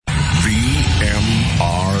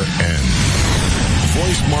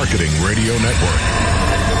Post Marketing Radio Network.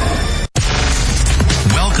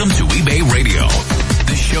 Welcome to eBay Radio,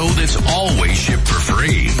 the show that's always shipped for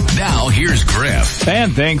free. Now, here's Griff.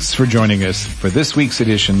 And thanks for joining us for this week's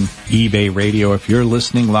edition, eBay Radio. If you're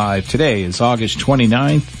listening live, today is August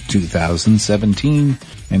 29th, 2017.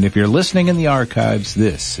 And if you're listening in the archives,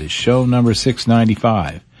 this is show number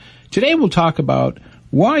 695. Today we'll talk about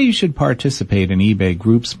why you should participate in eBay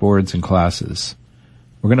groups, boards, and classes.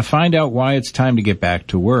 We're going to find out why it's time to get back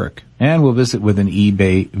to work. And we'll visit with an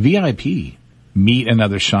eBay VIP. Meet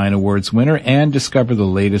another Shine Awards winner and discover the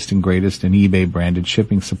latest and greatest in eBay branded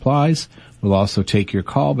shipping supplies. We'll also take your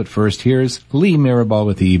call, but first here's Lee Mirabal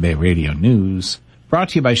with the eBay Radio News. Brought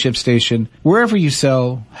to you by ShipStation, wherever you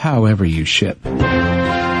sell, however you ship.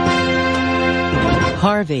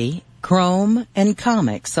 Harvey, Chrome, and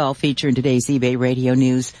comics all feature in today's eBay Radio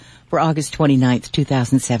News for August 29th,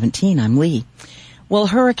 2017. I'm Lee. Well,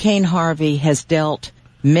 Hurricane Harvey has dealt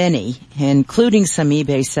many, including some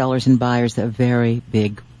eBay sellers and buyers, a very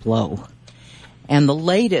big blow. And the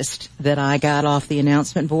latest that I got off the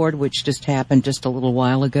announcement board, which just happened just a little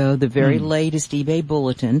while ago, the very latest eBay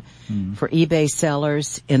bulletin for eBay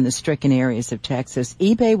sellers in the stricken areas of Texas,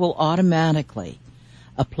 eBay will automatically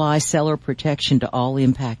apply seller protection to all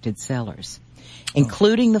impacted sellers,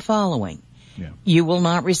 including the following. Yeah. You will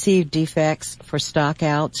not receive defects for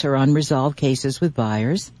stockouts or unresolved cases with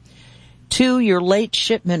buyers. 2, your late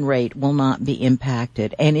shipment rate will not be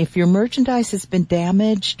impacted. And if your merchandise has been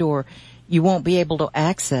damaged or you won't be able to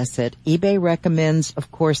access it, eBay recommends,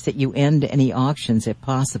 of course, that you end any auctions if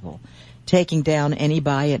possible, taking down any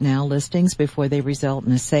buy it now listings before they result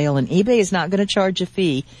in a sale. And eBay is not going to charge a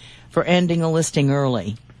fee for ending a listing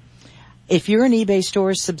early. If you're an eBay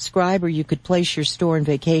Store subscriber, you could place your store in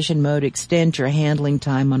vacation mode, extend your handling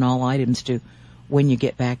time on all items to when you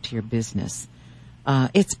get back to your business.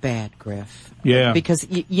 It's bad, Griff. Yeah. Because,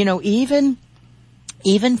 you know, even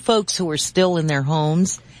folks who are still in their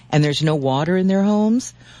homes and there's no water in their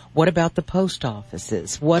homes, what about the post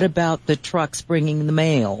offices? What about the trucks bringing the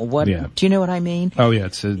mail? Do you know what I mean? Oh, yeah,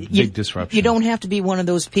 it's a big disruption. You don't have to be one of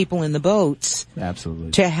those people in the boats.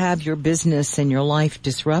 Absolutely. To have your business and your life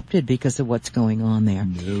disrupted because of what's going on there.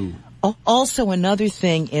 No. Also, another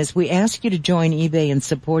thing is we ask you to join eBay in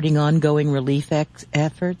supporting ongoing relief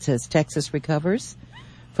efforts as Texas recovers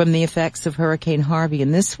from the effects of Hurricane Harvey.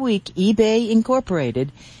 And this week, eBay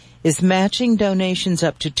Incorporated is matching donations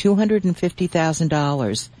up to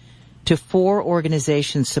 $250,000 to 4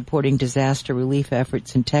 organizations supporting disaster relief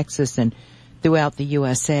efforts in Texas and throughout the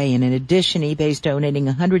USA. And in addition, eBay's donating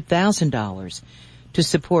 $100,000 to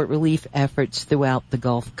support relief efforts throughout the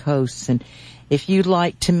Gulf coasts. And if you'd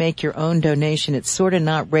like to make your own donation, it's sort of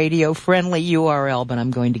not radio-friendly URL, but I'm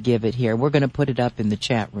going to give it here. We're going to put it up in the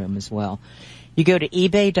chat room as well. You go to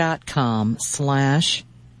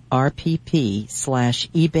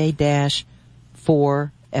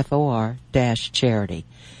ebay.com/RPP/eBay-4FOR-charity.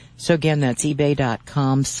 So again, that's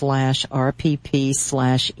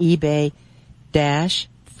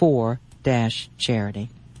ebay.com/RPP/eBay-4-charity.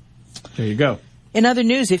 There you go. In other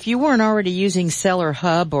news, if you weren't already using Seller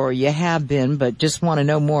Hub, or you have been but just want to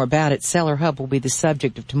know more about it, Seller Hub will be the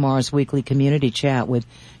subject of tomorrow's weekly community chat with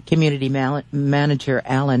Community Manager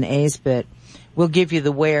Alan Aisbett. We'll give you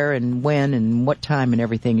the where and when and what time and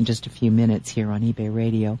everything in just a few minutes here on eBay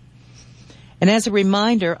Radio. And as a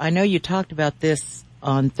reminder, I know you talked about this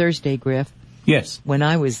on Thursday, Griff. Yes. When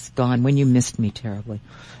I was gone, when you missed me terribly.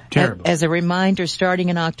 Terrible. As a reminder, starting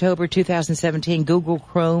in October 2017, Google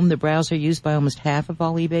Chrome, the browser used by almost half of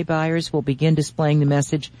all eBay buyers, will begin displaying the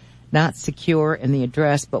message "not secure" in the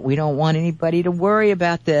address, but we don't want anybody to worry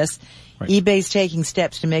about this. Right. eBay's taking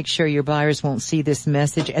steps to make sure your buyers won't see this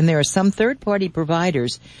message, and there are some third-party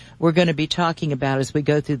providers we're going to be talking about as we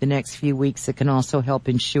go through the next few weeks that can also help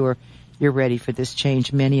ensure you're ready for this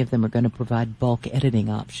change. Many of them are going to provide bulk editing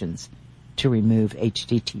options to remove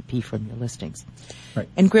HTTP from your listings. Right.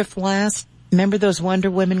 And Griff, remember those Wonder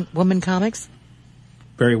Woman comics?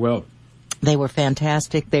 Very well. They were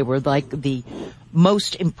fantastic. They were like the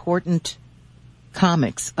most important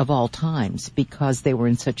comics of all times because they were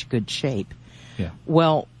in such good shape. Yeah.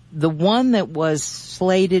 Well, the one that was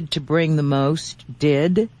slated to bring the most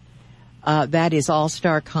did. That is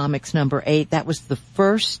All-Star Comics number 8. That was the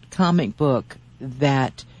first comic book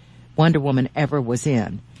that Wonder Woman ever was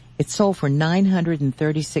in. It sold for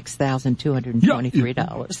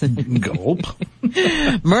 $936,223. Gulp.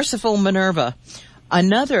 Merciful Minerva.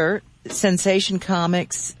 Another Sensation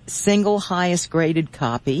Comics single highest graded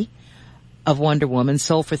copy of Wonder Woman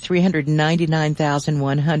sold for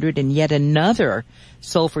 $399,100, and yet another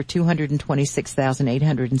sold for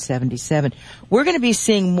 $226,877. We're going to be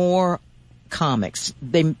seeing more comics.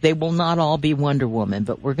 They will not all be Wonder Woman,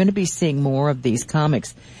 but we're going to be seeing more of these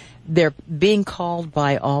comics. They're being called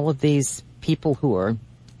by all of these people who are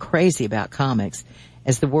crazy about comics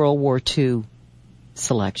as the World War II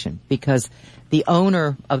selection, because the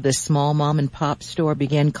owner of this small mom and pop store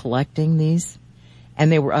began collecting these,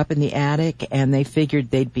 and they were up in the attic, and they figured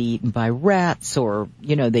they'd be eaten by rats, or,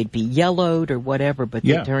 they'd be yellowed or whatever, but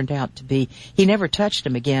they turned out to be, he never touched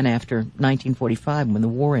them again after 1945 when the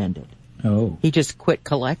war ended. Oh. He just quit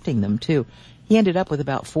collecting them too. He ended up with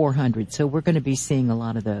about 400, so we're going to be seeing a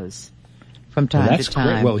lot of those from time to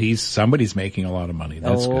time. Great. Well, somebody's making a lot of money.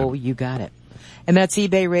 That's good. Oh, you got it. And that's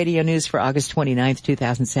eBay Radio News for August 29th,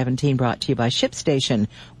 2017, brought to you by ShipStation.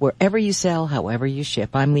 Wherever you sell, however you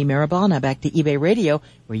ship. I'm Lee Maribel. Now back to eBay Radio,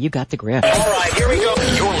 where you got the grip. All right, here we go.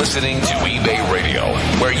 You're listening to eBay Radio,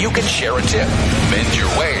 where you can share a tip, mend your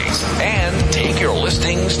ways, and take your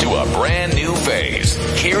listings to a brand new phase.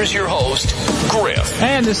 Here's your host, Griff.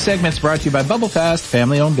 And this segment's brought to you by Bubble Fast,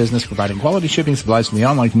 family-owned business providing quality shipping supplies from the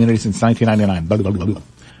online community since 1999. Blah, blah, blah, blah.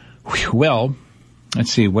 Well,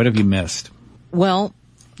 let's see. What have you missed? Well,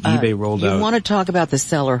 eBay rolled out. You want to talk about the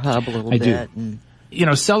Seller Hub a little bit? I do.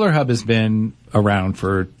 Seller Hub has been around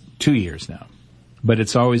for 2 years now, but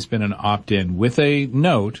it's always been an opt-in with a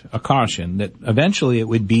note, a caution, that eventually it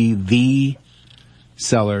would be the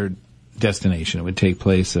seller destination. It would take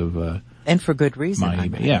place of and for good reason. My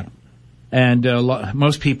eBay. Yeah. And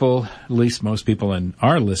most people, at least most people in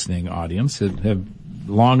our listening audience, have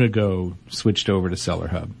long ago switched over to Seller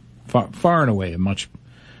Hub. Far and away a much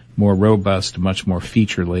more robust, much more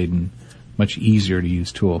feature-laden, much easier to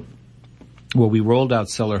use tool. Well, we rolled out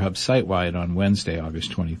Seller Hub site-wide on Wednesday,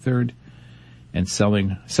 August 23rd, and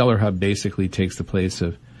Seller Hub basically takes the place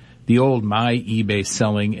of the old My eBay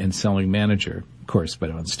Selling and Selling Manager, of course,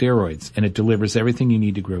 but on steroids, and it delivers everything you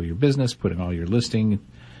need to grow your business, putting all your listing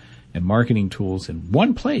and marketing tools in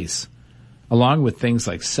one place, along with things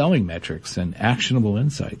like selling metrics and actionable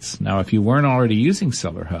insights. Now, if you weren't already using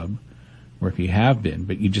Seller Hub, or if you have been,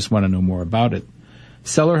 but you just want to know more about it,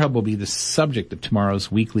 Seller Hub will be the subject of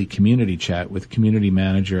tomorrow's weekly community chat with community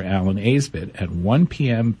manager Alan Aisbett at 1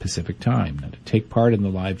 p.m. Pacific time. Now, to take part in the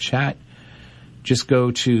live chat, just go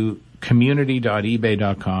to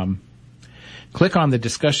community.ebay.com, click on the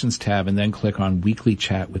discussions tab, and then click on weekly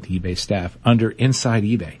chat with eBay staff under Inside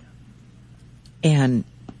eBay. And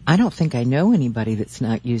I don't think I know anybody that's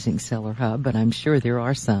not using Seller Hub, but I'm sure there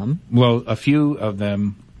are some. Well, a few of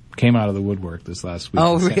them came out of the woodwork this last week.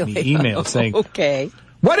 Oh, and really? Sent me emails saying, okay.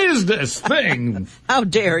 What is this thing? How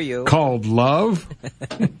dare you? Called love?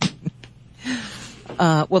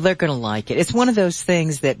 Well, they're going to like it. It's one of those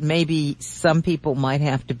things that maybe some people might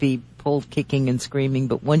have to be pulled kicking and screaming,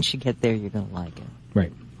 but once you get there, you're going to like it.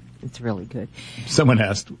 Right. It's really good. Someone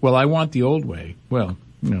asked, well, I want the old way. Well,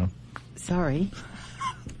 Sorry.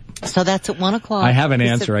 So that's at 1 o'clock. I have an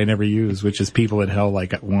answer I never use, which is people at hell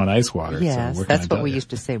want ice water. Yes, so that's what we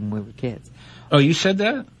used to say when we were kids. Oh, you said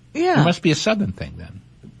that? Yeah. It must be a Southern thing then.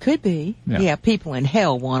 Could be. Yeah, people in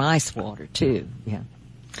hell want ice water too. Yeah.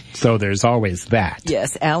 So there's always that.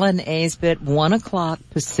 Yes, Alan Aisbett, 1 o'clock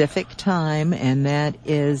Pacific time, and that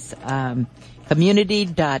is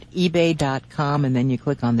community.ebay.com, and then you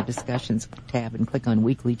click on the discussions tab and click on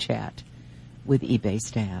weekly chat with eBay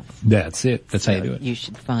staff. That's it. That's how you do it. You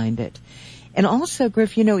should find it. And also,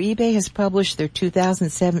 Griff, eBay has published their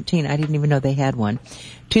 2017, I didn't even know they had one,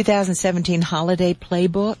 2017 Holiday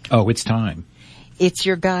Playbook. Oh, it's time. It's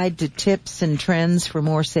your guide to tips and trends for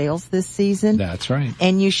more sales this season. That's right.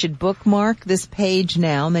 And you should bookmark this page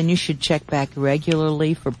now, and then you should check back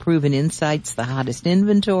regularly for proven insights, the hottest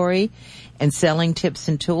inventory, and selling tips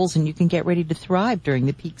and tools, and you can get ready to thrive during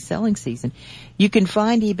the peak selling season. You can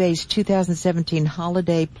find eBay's 2017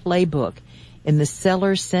 Holiday Playbook in the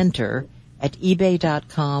Seller Center at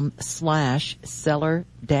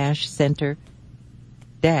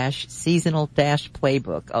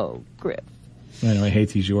ebay.com/seller-center-seasonal-playbook. Oh, Griff. I know, I hate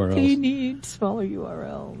these URLs. They need smaller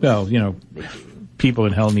URLs. Well, people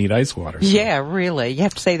in hell need ice water. So. Yeah, really. You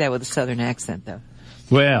have to say that with a Southern accent, though.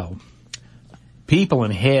 Well, people in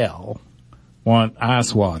hell want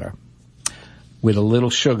ice water with a little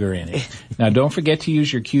sugar in it. Now, don't forget to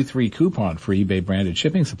use your Q3 coupon for eBay branded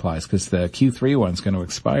shipping supplies, because the Q3 one's going to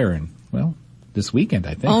expire in, this weekend,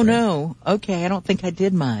 I think. Oh, right? No. Okay, I don't think I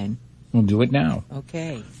did mine. We'll do it now.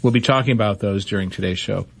 Okay. We'll be talking about those during today's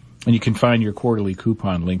show. And you can find your quarterly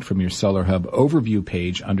coupon linked from your Seller Hub overview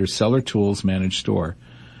page under Seller Tools Managed Store.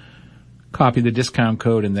 Copy the discount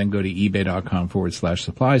code and then go to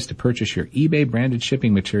ebay.com/supplies to purchase your eBay branded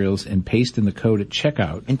shipping materials and paste in the code at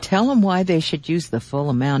checkout. And tell them why they should use the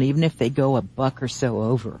full amount, even if they go $1 or so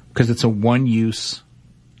over. Because it's a one-use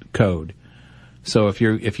code. So if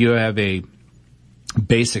you have a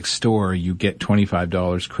basic store, you get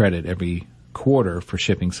 $25 credit every quarter for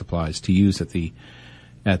shipping supplies to use at the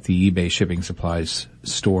eBay shipping supplies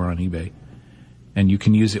store on eBay. And you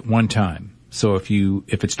can use it one time. So if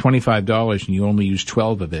it's $25 and you only use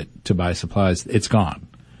 12 of it to buy supplies, it's gone.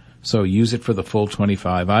 So use it for the full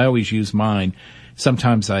 25. I always use mine.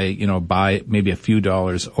 Sometimes I, buy maybe a few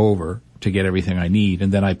dollars over to get everything I need,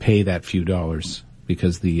 and then I pay that few dollars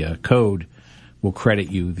because the code will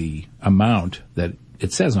credit you the amount that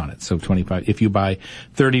it says on it. So 25. If you buy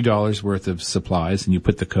 $30 worth of supplies and you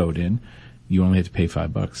put the code in, you only have to pay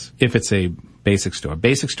 $5. If it's a basic store.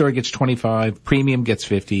 Basic store gets 25, premium gets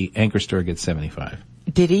 50, anchor store gets 75.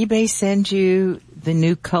 Did eBay send you the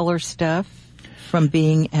new color stuff from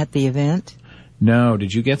being at the event? No.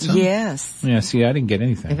 Did you get some? Yes. Yeah, see, I didn't get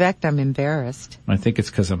anything. In fact, I'm embarrassed. I think it's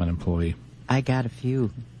because I'm an employee. I got a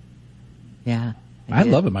few. Yeah. I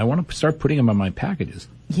love them. I want to start putting them on my packages.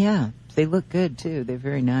 Yeah. They look good, too. They're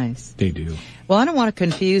very nice. They do. Well, I don't want to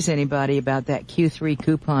confuse anybody about that Q3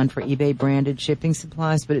 coupon for eBay branded shipping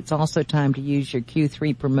supplies, but it's also time to use your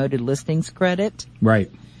Q3 promoted listings credit.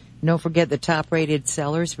 Right. Don't forget the top rated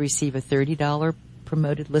sellers receive a $30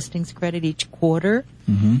 promoted listings credit each quarter.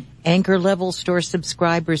 Mm-hmm. Anchor level store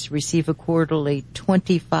subscribers receive a quarterly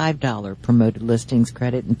 $25 promoted listings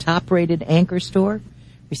credit, and top rated Anchor store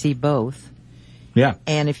receive both. Yeah.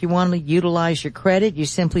 And if you want to utilize your credit, you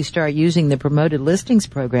simply start using the promoted listings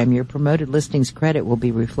program. Your promoted listings credit will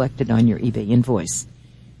be reflected on your eBay invoice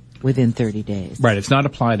within 30 days. Right. It's not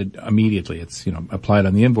applied immediately. It's, applied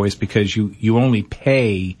on the invoice because you only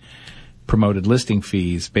pay promoted listing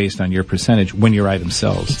fees based on your percentage when your item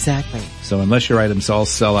sells. Exactly. So unless your items all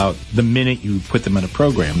sell out the minute you put them in a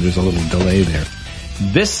program, there's a little delay there.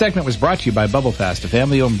 This segment was brought to you by BubbleFast, a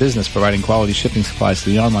family-owned business providing quality shipping supplies to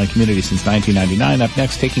the online community since 1999. Up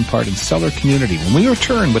next, taking part in Seller Community when we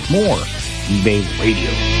return with more eBay Radio.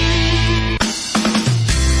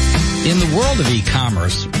 In the world of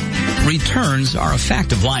e-commerce, returns are a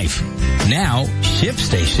fact of life. Now,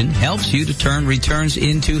 ShipStation helps you to turn returns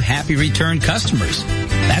into happy return customers.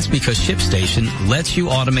 That's because ShipStation lets you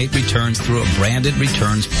automate returns through a branded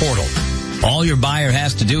returns portal. All your buyer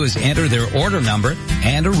has to do is enter their order number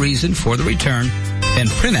and a reason for the return, and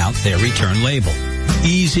print out their return label.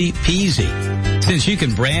 Easy peasy. Since you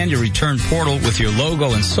can brand your return portal with your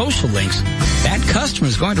logo and social links, that customer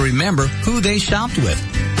is going to remember who they shopped with.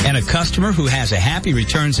 And a customer who has a happy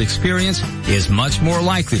returns experience is much more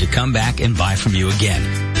likely to come back and buy from you again.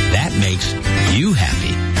 That makes you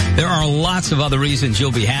happy. There are lots of other reasons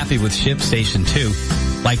you'll be happy with ShipStation too,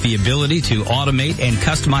 like the ability to automate and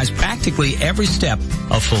customize practically every step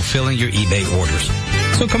of fulfilling your eBay orders.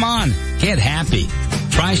 So come on, get happy.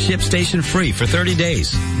 Try ShipStation free for 30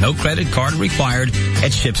 days. No credit card required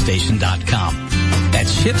at ShipStation.com.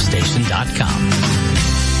 That's ShipStation.com.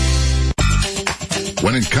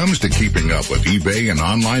 When it comes to keeping up with eBay and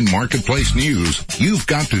online marketplace news, you've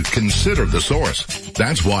got to consider the source.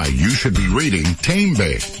 That's why you should be reading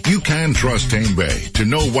TameBay. You can trust TameBay to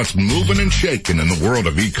know what's moving and shaking in the world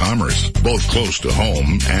of e-commerce, both close to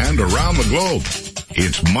home and around the globe.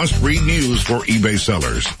 It's must-read news for eBay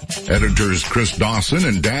sellers. Editors Chris Dawson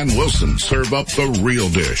and Dan Wilson serve up the real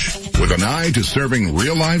dish, with an eye to serving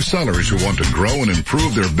real-life sellers who want to grow and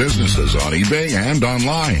improve their businesses on eBay and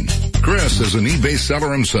online. Chris is an eBay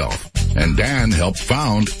seller himself, and Dan helped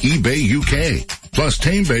found eBay UK. Plus,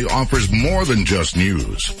 TameBay offers more than just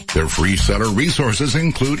news. Their free seller resources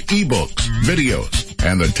include ebooks, videos,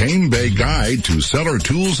 and the TameBay Guide to Seller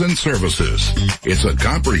Tools and Services. It's a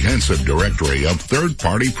comprehensive directory of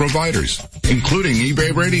third-party providers, including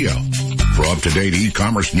eBay Radio. For up-to-date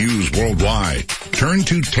e-commerce news worldwide, turn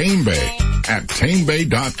to TameBay at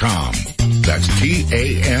TameBay.com. That's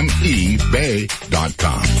T-A-M-E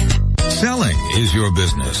Bay.com. Selling is your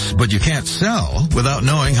business, but you can't sell without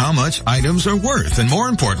knowing how much items are worth, and more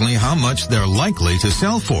importantly, how much they're likely to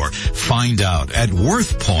sell for. Find out at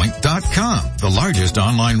worthpoint.com, the largest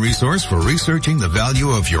online resource for researching the value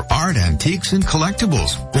of your art, antiques, and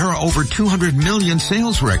collectibles. There are over 200 million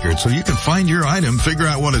sales records, so you can find your item, figure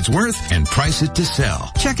out what it's worth, and price it to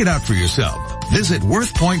sell. Check it out for yourself. Visit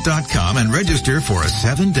worthpoint.com and register for a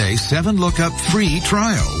 7-day, 7-lookup free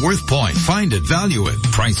trial. WorthPoint. Find it, value it,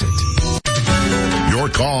 price it. Your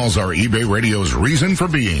calls are eBay Radio's reason for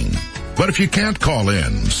being. But if you can't call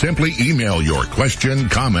in, simply email your question,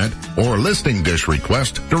 comment, or listing dish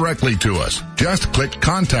request directly to us. Just click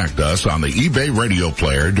Contact Us on the eBay Radio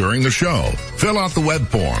player during the show. Fill out the web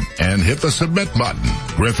form and hit the Submit button.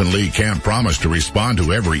 Griff and Lee can't promise to respond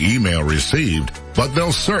to every email received, but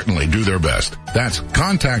they'll certainly do their best. That's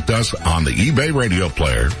contact us on the eBay radio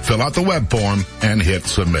player, fill out the web form, and hit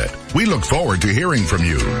submit. We look forward to hearing from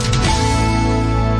you.